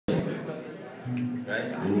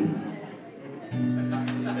right?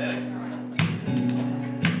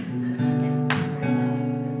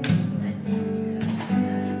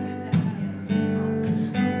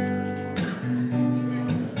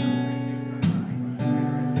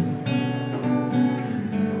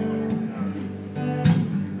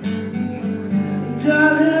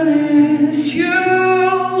 Darling, it's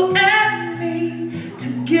you and me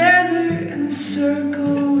together in a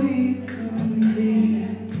circle we complete.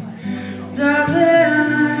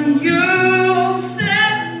 Darling, you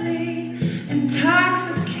set me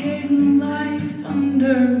intoxicating life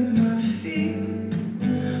under my feet.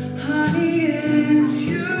 Honey, it's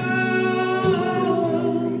you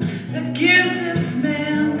that gives this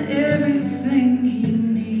man everything he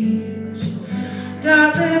needs.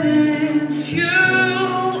 Darling, it's you.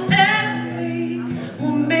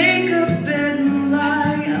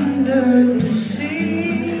 The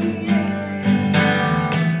sea.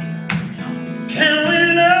 Can we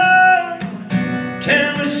love? Can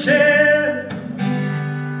we share?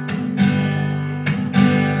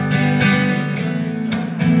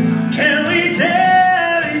 Can we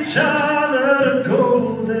dare each other to go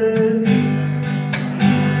there?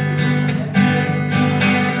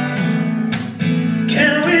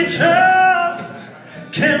 Can we trust?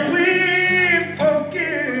 Can we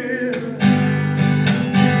forgive?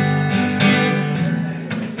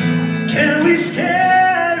 Can we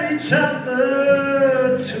scare each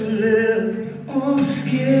other to live? Or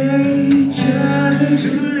scare each other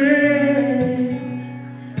to live?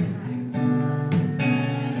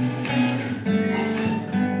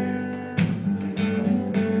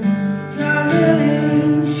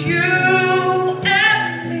 Darling, it's you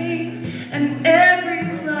and me, and every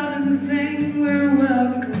loving thing we're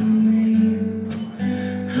welcoming.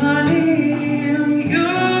 Honey,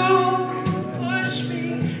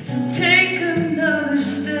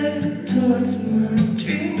 towards my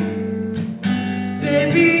dream,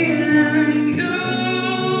 baby, and you.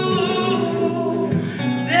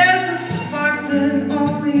 There's a spark that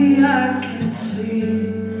only I can see.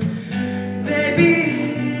 Baby,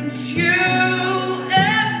 it's you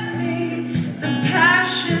and me. The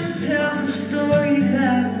passion tells a story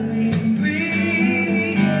that we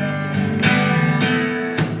breathe.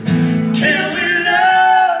 Can we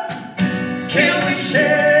love? Can we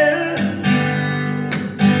share?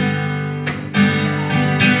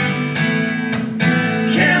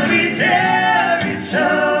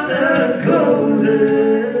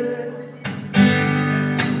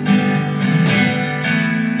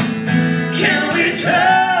 Can we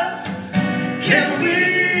trust? Can we